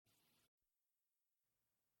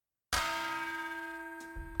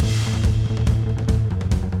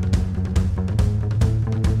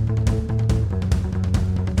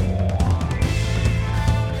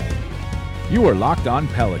You are Locked On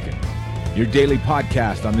Pelicans, your daily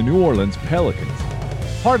podcast on the New Orleans Pelicans,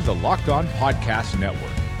 part of the Locked On Podcast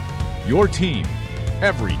Network, your team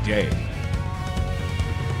every day.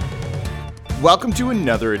 Welcome to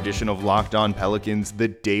another edition of Locked On Pelicans, the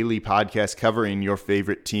daily podcast covering your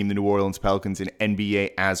favorite team, the New Orleans Pelicans, and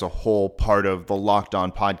NBA as a whole, part of the Locked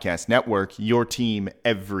On Podcast Network, your team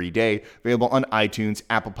every day. Available on iTunes,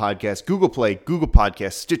 Apple Podcasts, Google Play, Google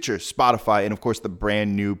Podcasts, Stitcher, Spotify, and of course the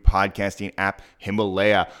brand new podcasting app,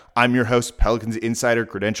 Himalaya. I'm your host, Pelicans Insider,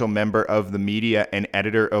 credential member of the media and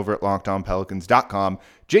editor over at LockedOnPelicans.com,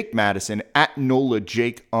 Jake Madison, at NOLA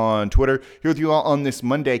Jake on Twitter, here with you all on this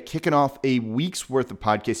Monday, kicking off a week's worth of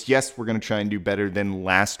podcasts. Yes, we're going to try and do better than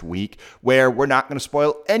last week, where we're not going to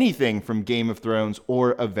spoil anything from Game of Thrones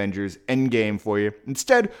or Avengers Endgame for you.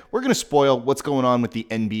 Instead, we're going to spoil what's going on with the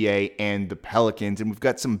NBA and the Pelicans, and we've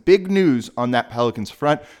got some big news on that Pelicans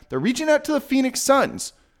front. They're reaching out to the Phoenix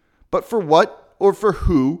Suns, but for what or for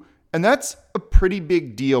who? And that's a pretty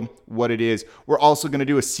big deal, what it is. We're also going to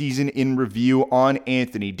do a season in review on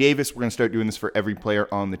Anthony Davis. We're going to start doing this for every player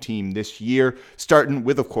on the team this year, starting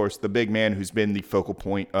with, of course, the big man who's been the focal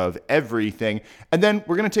point of everything. And then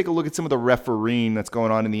we're going to take a look at some of the refereeing that's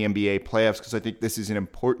going on in the NBA playoffs, because I think this is an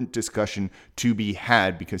important discussion to be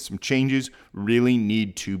had, because some changes really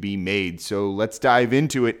need to be made. So let's dive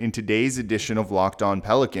into it in today's edition of Locked On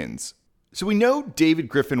Pelicans. So we know David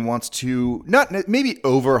Griffin wants to, maybe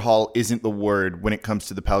overhaul isn't the word when it comes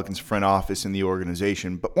to the Pelicans front office and the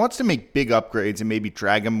organization, but wants to make big upgrades and maybe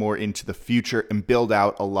drag them more into the future and build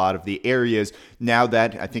out a lot of the areas now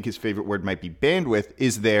that, I think his favorite word might be bandwidth,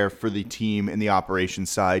 is there for the team and the operations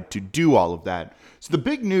side to do all of that. So the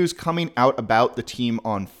big news coming out about the team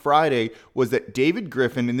on Friday was that David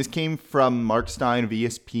Griffin, and this came from Mark Stein of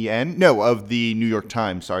of the New York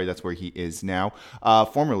Times, sorry, that's where he is now,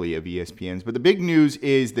 formerly of ESPN's. But the big news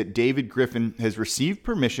is that David Griffin has received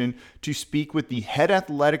permission to speak with the head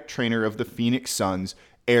athletic trainer of the Phoenix Suns,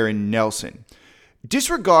 Aaron Nelson.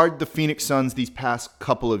 Disregard the Phoenix Suns these past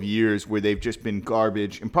couple of years where they've just been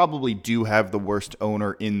garbage and probably do have the worst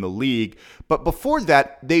owner in the league. But before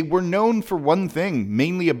that, they were known for one thing,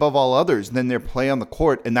 mainly above all others, than their play on the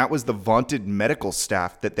court, and that was the vaunted medical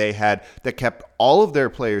staff that they had that kept all of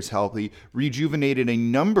their players healthy, rejuvenated a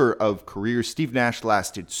number of careers. Steve Nash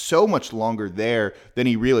lasted so much longer there than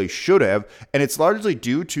he really should have, and it's largely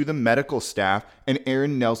due to the medical staff and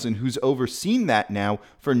Aaron Nelson, who's overseen that now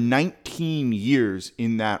for 19 years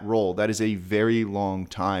in that role. That is a very long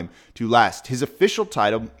time to last. His official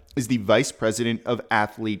title is the Vice President of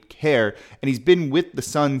Athlete Care, and he's been with the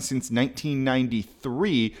Suns since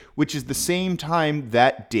 1993, which is the same time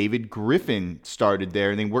that David Griffin started there,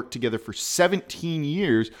 and they worked together for 17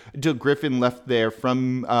 years until Griffin left there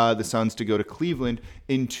from the Suns to go to Cleveland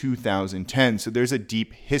in 2010. So there's a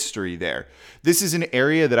deep history there. This is an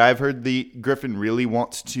area that I've heard the Griffin really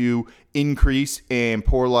wants to increase and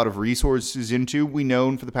pour a lot of resources into. We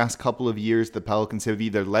know for the past couple of years the Pelicans have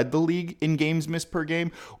either led the league in games missed per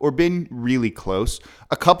game or been really close.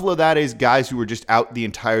 A couple of that is guys who were just out the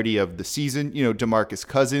entirety of the season. You know, DeMarcus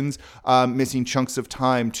Cousins missing chunks of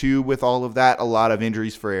time too with all of that. A lot of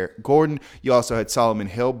injuries for Eric Gordon. You also had Solomon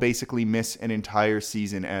Hill basically miss an entire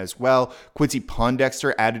season as well. Quincy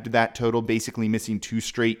Pondexter added to that total, basically missing 2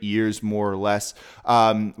 straight years more or less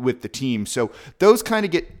with the team. So those kind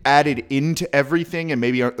of get added into everything and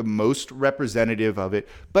maybe aren't the most representative of it,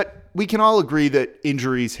 but we can all agree that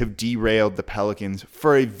injuries have derailed the Pelicans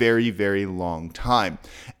for a very, very long time.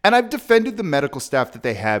 And I've defended the medical staff that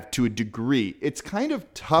they have to a degree. It's kind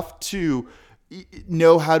of tough to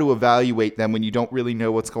know how to evaluate them when you don't really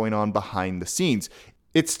know what's going on behind the scenes.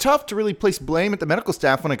 It's tough to really place blame at the medical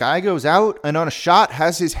staff when a guy goes out and on a shot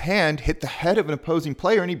has his hand hit the head of an opposing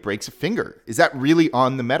player and he breaks a finger. Is that really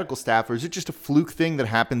on the medical staff, or is it just a fluke thing that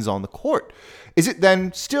happens on the court? Is it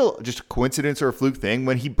then still just a coincidence or a fluke thing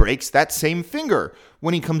when he breaks that same finger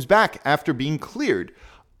when he comes back after being cleared?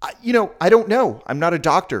 I don't know. I'm not a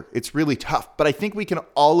doctor. It's really tough. But I think we can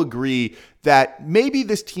all agree that maybe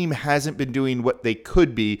this team hasn't been doing what they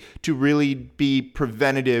could be to really be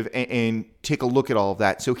preventative and take a look at all of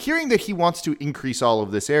that. So hearing that he wants to increase all of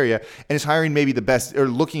this area and is hiring maybe the best, or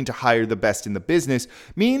looking to hire the best in the business,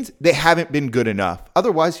 means they haven't been good enough.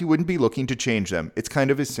 Otherwise, he wouldn't be looking to change them. It's kind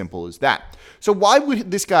of as simple as that. So why would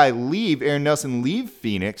this guy leave, Aaron Nelson, leave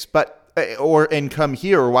Phoenix, and come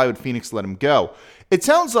here, or why would Phoenix let him go? It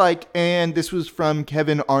sounds like, and this was from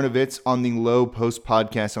Kevin Arnovitz on the Low Post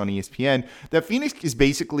podcast on ESPN, that Phoenix is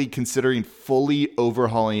basically considering fully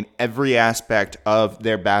overhauling every aspect of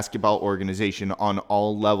their basketball organization on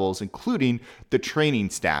all levels, including the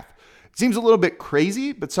training staff. Seems a little bit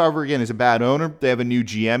crazy, but Sarver, again, is a bad owner. They have a new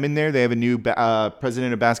GM in there. They have a new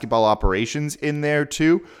president of basketball operations in there,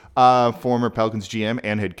 too. Former Pelicans GM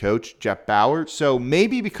and head coach, Jeff Bauer. So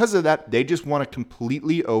maybe because of that, they just want to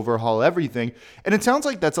completely overhaul everything. And it sounds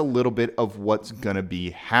like that's a little bit of what's going to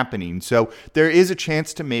be happening. So there is a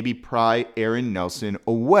chance to maybe pry Aaron Nelson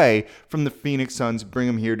away from the Phoenix Suns, bring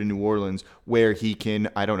him here to New Orleans, where he can,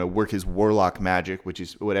 work his warlock magic, which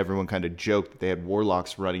is what everyone kind of joked that they had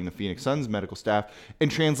warlocks running the Phoenix Suns medical staff,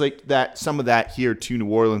 and translate some of that here to New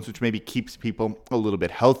Orleans, which maybe keeps people a little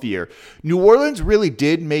bit healthier. New Orleans really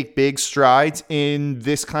did make big strides in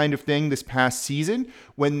this kind of thing this past season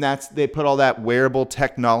when they put all that wearable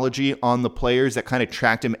technology on the players that kind of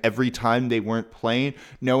tracked them every time they weren't playing,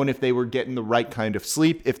 knowing if they were getting the right kind of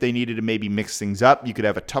sleep, if they needed to maybe mix things up. You could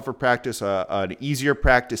have a tougher practice, an easier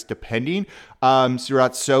practice, depending.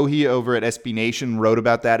 Surat Sohi over at SB Nation wrote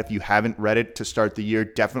about that. If you haven't read it to start the year,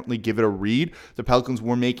 definitely give it a read. The Pelicans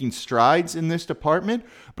were making strides in this department,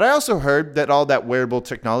 but I also heard that all that wearable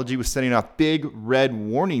technology was setting off big red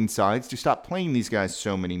warning signs to stop playing these guys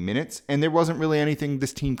so many minutes, and there wasn't really anything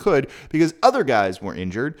this team could because other guys were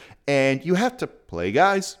injured, and you have to play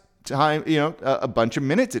guys time, a bunch of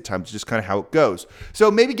minutes at times, just kind of how it goes.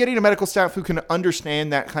 So maybe getting a medical staff who can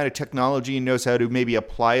understand that kind of technology and knows how to maybe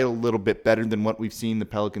apply it a little bit better than what we've seen the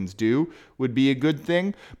Pelicans do would be a good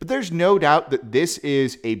thing. But there's no doubt that this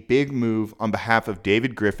is a big move on behalf of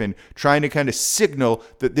David Griffin, trying to kind of signal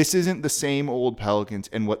that this isn't the same old Pelicans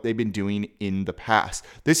and what they've been doing in the past.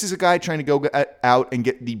 This is a guy trying to go out and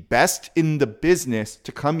get the best in the business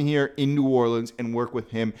to come here in New Orleans and work with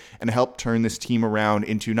him and help turn this team around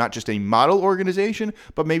into not just a model organization,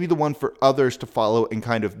 but maybe the one for others to follow and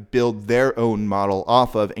kind of build their own model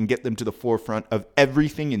off of and get them to the forefront of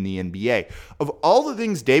everything in the NBA. Of all the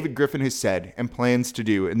things David Griffin has said and plans to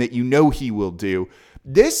do, and that he will do,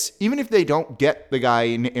 this, even if they don't get the guy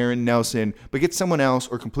in Aaron Nelson, but get someone else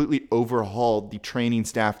or completely overhaul the training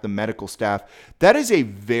staff, the medical staff, that is a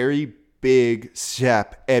very big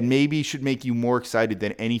step and maybe should make you more excited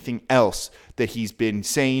than anything else that he's been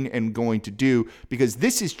saying and going to do, because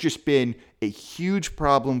this has just been a huge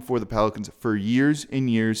problem for the Pelicans for years and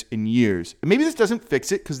years and years. And maybe this doesn't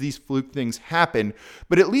fix it because these fluke things happen,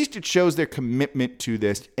 but at least it shows their commitment to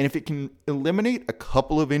this. And if it can eliminate a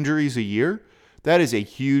couple of injuries a year, that is a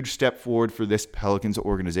huge step forward for this Pelicans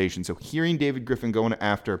organization. So hearing David Griffin going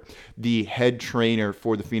after the head trainer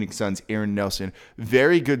for the Phoenix Suns, Aaron Nelson,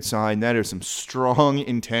 very good sign. That is some strong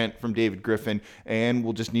intent from David Griffin, and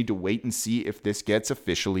we'll just need to wait and see if this gets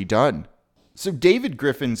officially done. So David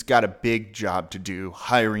Griffin's got a big job to do,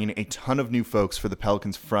 hiring a ton of new folks for the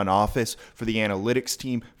Pelicans front office, for the analytics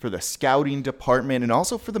team, for the scouting department, and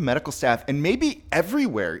also for the medical staff, and maybe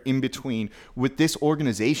everywhere in between with this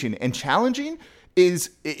organization. And challenging is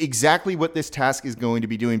exactly what this task is going to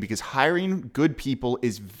be doing, because hiring good people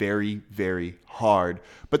is very, very hard.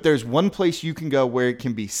 But there's one place you can go where it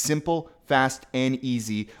can be simple, fast, and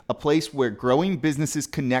easy, a place where growing businesses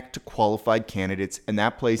connect to qualified candidates, and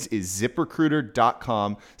that place is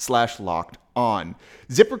ZipRecruiter.com/locked-on.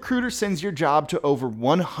 ZipRecruiter sends your job to over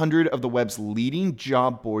 100 of the web's leading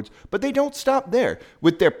job boards, but they don't stop there.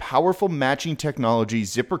 With their powerful matching technology,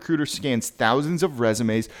 ZipRecruiter scans thousands of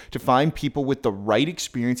resumes to find people with the right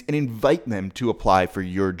experience and invite them to apply for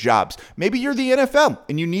your jobs. Maybe you're the NFL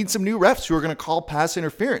and you need some new refs who are going to call pass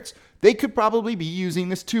interference. They could probably be using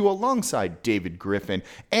this too alongside David Griffin.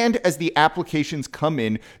 And as the applications come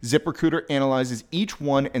in, ZipRecruiter analyzes each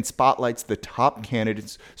one and spotlights the top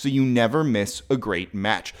candidates so you never miss a great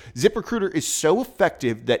match. ZipRecruiter is so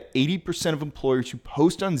effective that 80% of employers who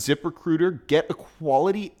post on ZipRecruiter get a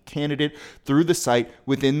quality candidate through the site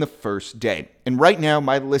within the first day. And right now,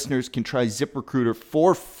 my listeners can try ZipRecruiter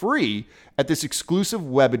for free at this exclusive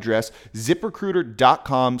web address,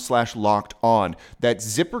 ZipRecruiter.com/locked-on.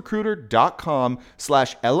 That's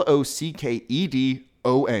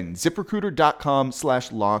ZipRecruiter.com/LOCKEDON.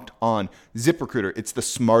 ZipRecruiter.com/locked-on. ZipRecruiter, it's the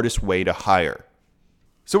smartest way to hire.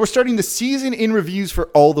 So we're starting the season in reviews for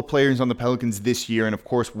all the players on the Pelicans this year. And of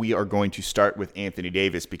course, we are going to start with Anthony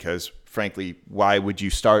Davis because, frankly, why would you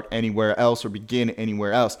start anywhere else or begin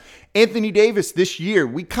anywhere else? Anthony Davis this year,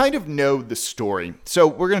 we kind of know the story. So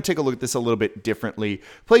we're going to take a look at this a little bit differently.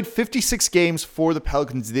 Played 56 games for the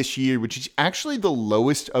Pelicans this year, which is actually the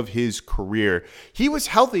lowest of his career. He was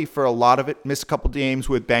healthy for a lot of it, missed a couple games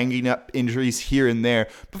with banging up injuries here and there,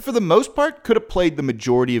 but for the most part, could have played the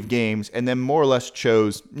majority of games and then more or less chose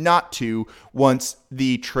chose not to once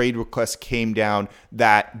the trade request came down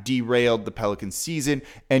that derailed the Pelicans season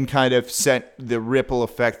and kind of sent the ripple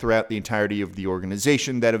effect throughout the entirety of the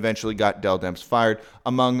organization that eventually got Dell Demps fired,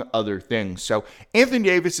 among other things. So Anthony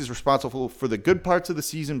Davis is responsible for the good parts of the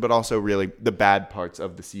season, but also really the bad parts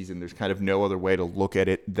of the season. There's kind of no other way to look at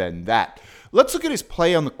it than that. Let's look at his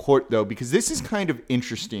play on the court, though, because this is kind of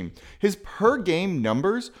interesting. His per-game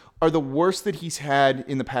numbers are the worst that he's had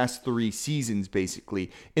in the past 3 seasons,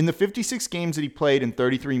 basically. In the 56 games that he played and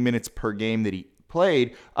 33 minutes per game that he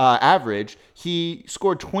played, average, he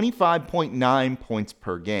scored 25.9 points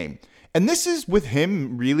per game. And this is with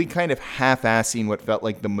him really kind of half-assing what felt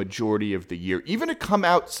like the majority of the year. Even to come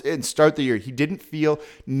out and start the year, he didn't feel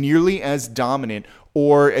nearly as dominant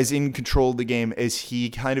or as in control of the game as he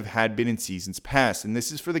kind of had been in seasons past. And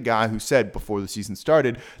this is for the guy who said before the season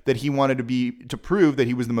started that he wanted to prove that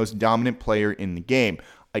he was the most dominant player in the game.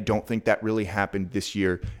 I don't think that really happened this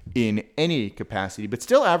year in any capacity, but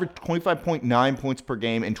still averaged 25.9 points per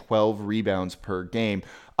game and 12 rebounds per game.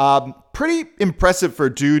 Pretty impressive for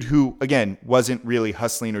a dude who, again, wasn't really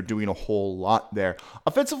hustling or doing a whole lot there.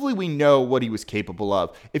 Offensively, we know what he was capable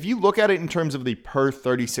of. If you look at it in terms of the per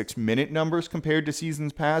 36-minute numbers compared to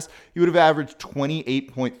seasons past, he would have averaged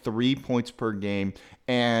 28.3 points per game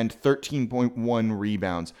and 13.1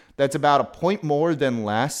 rebounds. That's about a point more than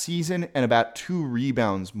last season and about 2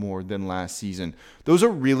 rebounds more than last season. Those are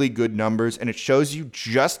really good numbers, and it shows you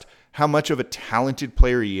just how much of a talented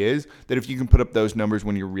player he is, that if you can put up those numbers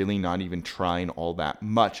when you're really not even trying all that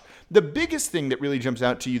much. The biggest thing that really jumps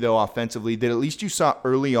out to you, though, offensively, that at least you saw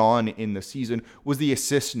early on in the season, was the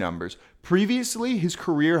assist numbers. Previously, his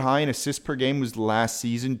career high in assists per game was last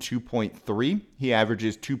season 2.3. He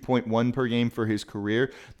averages 2.1 per game for his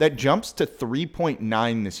career. That jumps to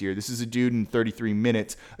 3.9 this year. This is a dude in 33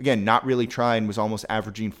 minutes. Again, not really trying, was almost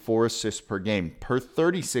averaging 4 assists per game. Per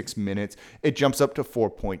 36 minutes, it jumps up to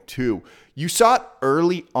 4.2. You saw it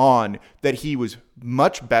early on that he was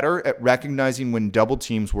much better at recognizing when double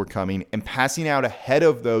teams were coming and passing out ahead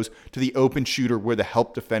of those to the open shooter where the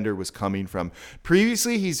help defender was coming from.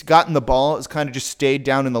 Previously, he's gotten the ball, it's kind of just stayed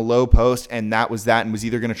down in the low post, and that was that, and was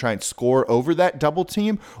either going to try and score over that double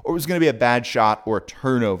team or it was going to be a bad shot or a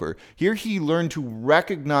turnover. Here he learned to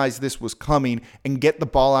recognize this was coming and get the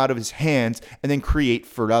ball out of his hands and then create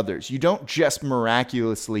for others. You don't just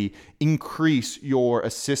miraculously increase your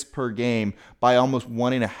assists per game by almost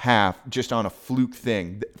 1.5 just on a fluke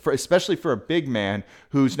thing, especially for a big man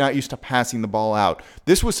who's not used to passing the ball out.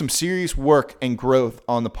 This was some serious work and growth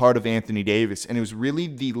on the part of Anthony Davis, and it was really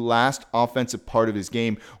the last offensive part of his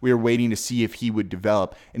game we were waiting to see if he would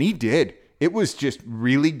develop, and he did. It was just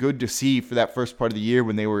really good to see for that first part of the year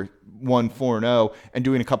when they were 1-4-0 and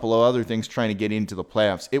doing a couple of other things trying to get into the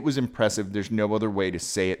playoffs. It was impressive. There's no other way to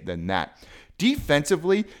say it than that.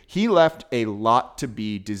 Defensively, he left a lot to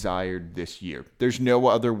be desired this year. There's no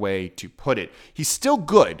other way to put it. He's still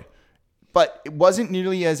good, but it wasn't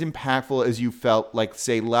nearly as impactful as you felt like,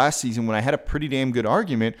 say, last season when I had a pretty damn good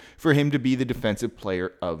argument for him to be the defensive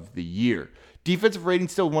player of the year. Defensive rating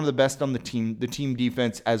still one of the best on the team. The team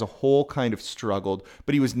defense as a whole kind of struggled,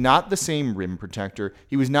 but he was not the same rim protector.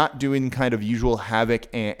 He was not doing kind of usual havoc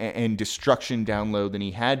and destruction down low than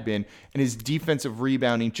he had been, and his defensive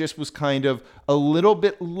rebounding just was kind of a little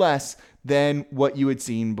bit less than what you had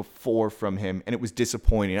seen before from him, and it was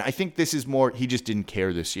disappointing. I think this is more, he just didn't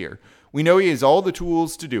care this year. We know he has all the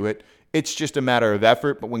tools to do it. It's just a matter of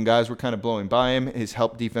effort, but when guys were kind of blowing by him, his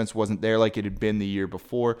help defense wasn't there like it had been the year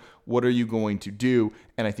before. What are you going to do?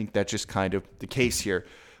 And I think that's just kind of the case here.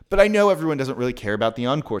 But I know everyone doesn't really care about the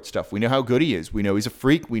on-court stuff. We know how good he is. We know he's a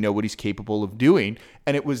freak. We know what he's capable of doing.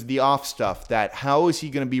 And it was the off stuff that how is he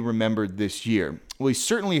going to be remembered this year? Well, he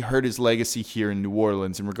certainly hurt his legacy here in New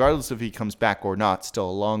Orleans, and regardless if he comes back or not, still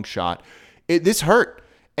a long shot. This hurt.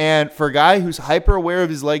 And for a guy who's hyper aware of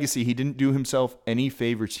his legacy, he didn't do himself any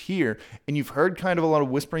favors here. And you've heard kind of a lot of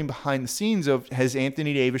whispering behind the scenes of, has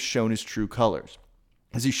Anthony Davis shown his true colors?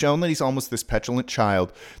 Has he shown that he's almost this petulant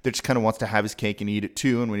child that just kind of wants to have his cake and eat it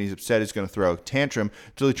too, and when he's upset he's going to throw a tantrum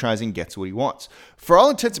until he tries and gets what he wants? For all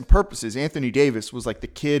intents and purposes, Anthony Davis was like the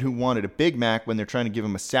kid who wanted a Big Mac when they're trying to give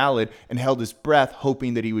him a salad and held his breath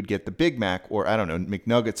hoping that he would get the Big Mac, or I don't know,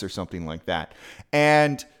 McNuggets or something like that.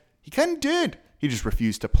 And he kind of did. He just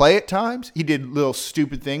refused to play at times. He did little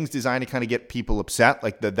stupid things designed to kind of get people upset,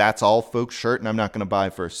 like the "That's All Folks" shirt, and I'm not going to buy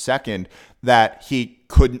for a second that he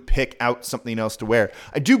couldn't pick out something else to wear.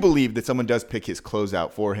 I do believe that someone does pick his clothes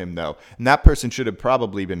out for him, though, and that person should have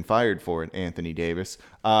probably been fired for it, Anthony Davis.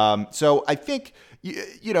 So I think,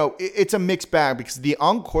 it's a mixed bag because the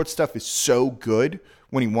on-court stuff is so good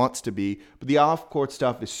when he wants to be. But the off-court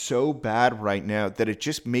stuff is so bad right now that it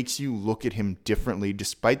just makes you look at him differently,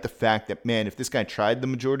 despite the fact that, man, if this guy tried the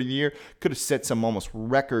majority of the year, could have set some almost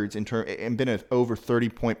records and been an over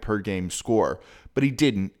 30-point per game scorer. But he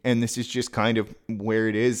didn't, and this is just kind of where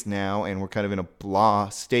it is now, and we're kind of in a blah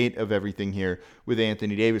state of everything here with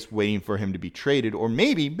Anthony Davis waiting for him to be traded, or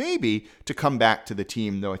maybe to come back to the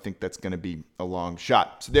team, though I think that's going to be a long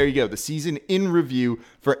shot. So there you go, the season in review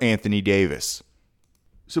for Anthony Davis.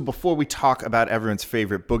 So before we talk about everyone's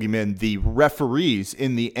favorite boogeyman, the referees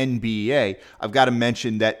in the NBA, I've got to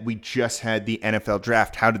mention that we just had the NFL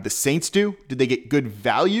draft. How did the Saints do? Did they get good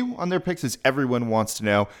value on their picks, as everyone wants to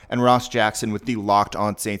know? And Ross Jackson with the Locked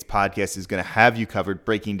On Saints podcast is going to have you covered,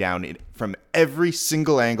 breaking down it from every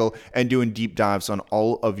single angle and doing deep dives on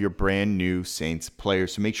all of your brand new Saints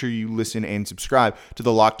players. So make sure you listen and subscribe to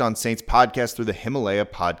the Locked On Saints podcast through the Himalaya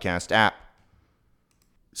podcast app.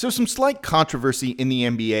 So some slight controversy in the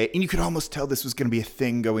NBA, and you could almost tell this was going to be a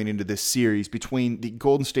thing going into this series between the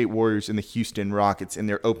Golden State Warriors and the Houston Rockets in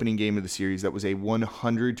their opening game of the series. That was a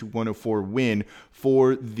 100-104 win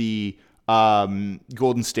for the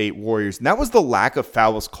Golden State Warriors. And that was the lack of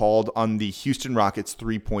fouls called on the Houston Rockets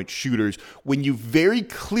three-point shooters, when you very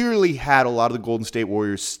clearly had a lot of the Golden State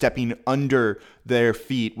Warriors stepping under their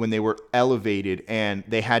feet when they were elevated, and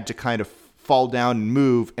they had to kind of fall down and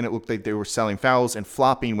move, and it looked like they were selling fouls and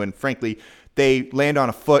flopping when, frankly, they land on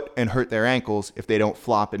a foot and hurt their ankles if they don't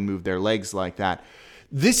flop and move their legs like that.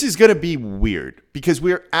 This is going to be weird because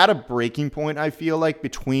we're at a breaking point, I feel like,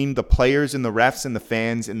 between the players and the refs and the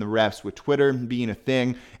fans and the refs, with Twitter being a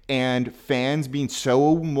thing and fans being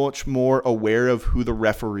so much more aware of who the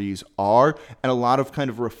referees are, and a lot of kind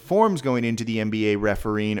of reforms going into the NBA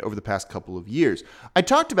refereeing over the past couple of years. I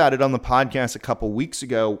talked about it on the podcast a couple weeks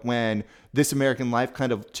ago when This American Life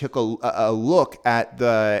kind of took a look at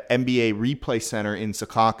the NBA Replay Center in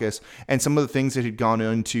Secaucus and some of the things that had gone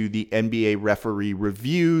into the NBA referee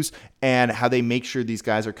reviews and how they make sure these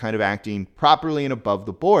guys are kind of acting properly and above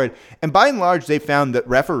the board. And by and large, they found that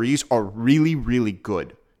referees are really, really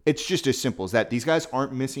good. It's just as simple as that. These guys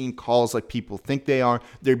aren't missing calls like people think they are.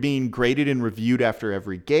 They're being graded and reviewed after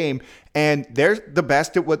every game, and they're the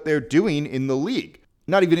best at what they're doing in the league.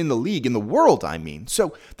 Not even in the league, in the world, I mean.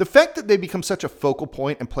 So the fact that they become such a focal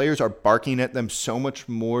point and players are barking at them so much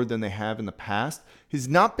more than they have in the past has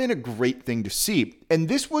not been a great thing to see. And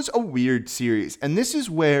this was a weird series. And this is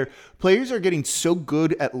where players are getting so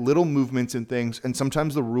good at little movements and things, and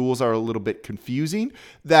sometimes the rules are a little bit confusing,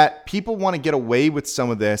 that people want to get away with some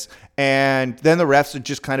of this. And then the refs have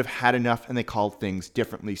just kind of had enough and they called things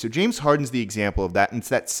differently. So James Harden's the example of that. And it's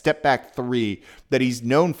that step back three that he's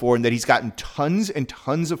known for and that he's gotten tons and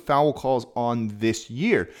tons of foul calls on this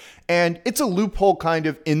year. And it's a loophole kind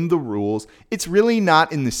of in the rules. It's really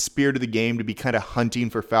not in the spirit of the game to be kind of hunting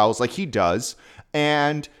for fouls like he does.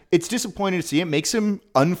 And it's disappointing to see. It makes him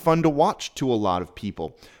unfun to watch to a lot of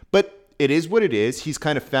people. But it is what it is. He's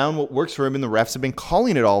kind of found what works for him, and the refs have been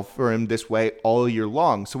calling it all for him this way all year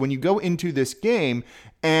long. So when you go into this game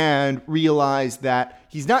and realize that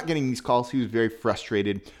he's not getting these calls, he was very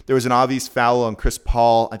frustrated. There was an obvious foul on Chris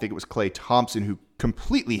Paul. I think it was Klay Thompson who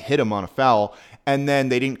completely hit him on a foul, and then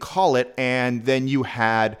they didn't call it, and then you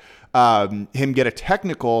had him get a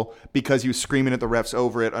technical because he was screaming at the refs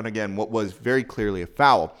over it, and again, what was very clearly a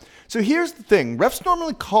foul. So here's the thing. Refs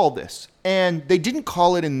normally call this, and they didn't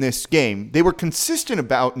call it in this game. They were consistent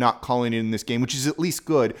about not calling it in this game, which is at least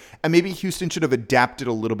good, and maybe Houston should have adapted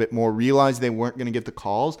a little bit more, realized they weren't going to get the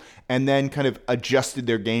calls, and then kind of adjusted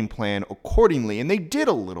their game plan accordingly, and they did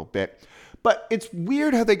a little bit. But it's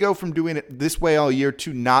weird how they go from doing it this way all year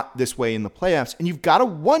to not this way in the playoffs. And you've got to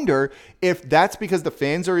wonder if that's because the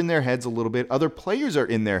fans are in their heads a little bit, other players are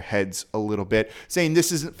in their heads a little bit, saying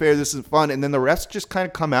this isn't fair, this isn't fun. And then the refs just kind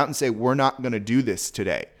of come out and say, we're not going to do this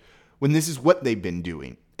today, when this is what they've been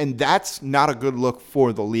doing. And that's not a good look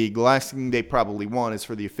for the league. The last thing they probably want is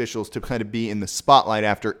for the officials to kind of be in the spotlight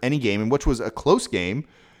after any game, and which was a close game,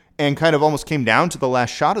 and kind of almost came down to the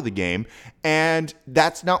last shot of the game. And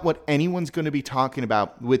that's not what anyone's going to be talking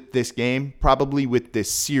about with this game, probably with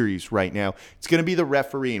this series right now. It's going to be the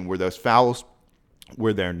refereeing. Were those fouls?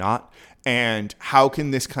 Were there not? And how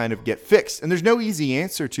can this kind of get fixed? And there's no easy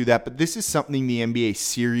answer to that, but this is something the NBA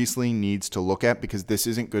seriously needs to look at because this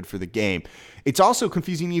isn't good for the game. It's also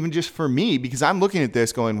confusing even just for me because I'm looking at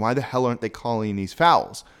this going, why the hell aren't they calling these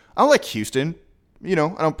fouls? I don't like Houston. I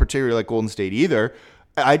don't particularly like Golden State either.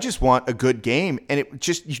 I just want a good game, and it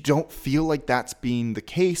just, you don't feel like that's being the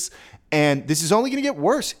case. And this is only going to get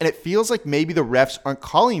worse. And it feels like maybe the refs aren't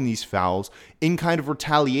calling these fouls in kind of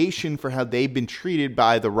retaliation for how they've been treated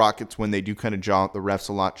by the Rockets when they do kind of jaw at the refs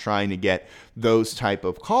a lot, trying to get those type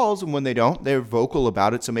of calls. And when they don't, they're vocal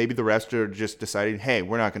about it. So maybe the refs are just deciding, hey,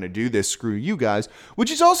 we're not going to do this. Screw you guys,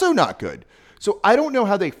 which is also not good. So I don't know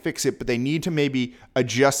how they fix it, but they need to maybe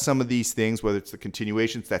adjust some of these things, whether it's the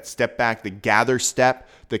continuations, that step back, the gather step,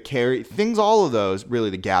 the carry, things, all of those. Really,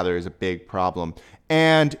 the gather is a big problem.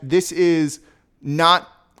 And this is not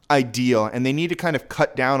ideal, and they need to kind of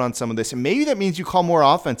cut down on some of this. And maybe that means you call more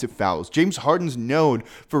offensive fouls. James Harden's known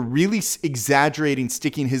for really exaggerating,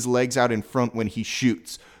 sticking his legs out in front when he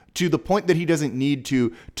shoots, to the point that he doesn't need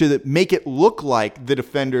to make it look like the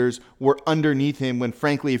defenders were underneath him, when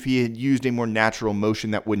frankly, if he had used a more natural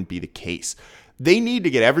motion, that wouldn't be the case. They need to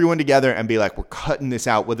get everyone together and be like, we're cutting this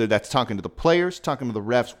out, whether that's talking to the players, talking to the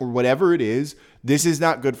refs, or whatever it is. This is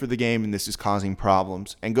not good for the game, and this is causing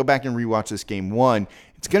problems. And go back and rewatch this game one.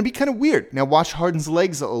 It's going to be kind of weird. Now watch Harden's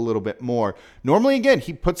legs a little bit more. Normally, again,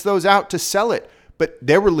 he puts those out to sell it, but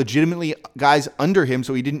there were legitimately guys under him,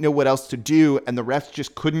 so he didn't know what else to do, and the refs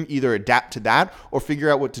just couldn't either adapt to that or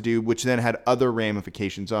figure out what to do, which then had other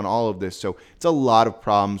ramifications on all of this. So it's a lot of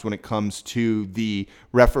problems when it comes to the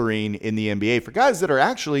refereeing in the NBA for guys that are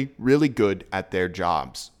actually really good at their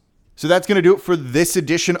jobs. So that's going to do it for this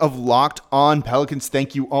edition of Locked On Pelicans.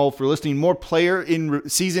 Thank you all for listening. More player in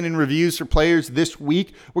season in reviews for players this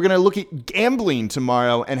week. We're going to look at gambling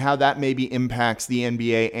tomorrow and how that maybe impacts the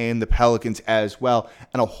NBA and the Pelicans as well,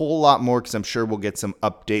 and a whole lot more, because I'm sure we'll get some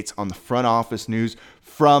updates on the front office news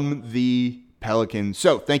from the Pelicans.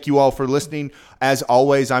 So thank you all for listening. As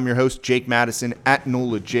always, I'm your host, Jake Madison, at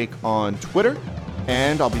NOLA Jake on Twitter,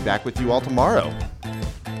 and I'll be back with you all tomorrow.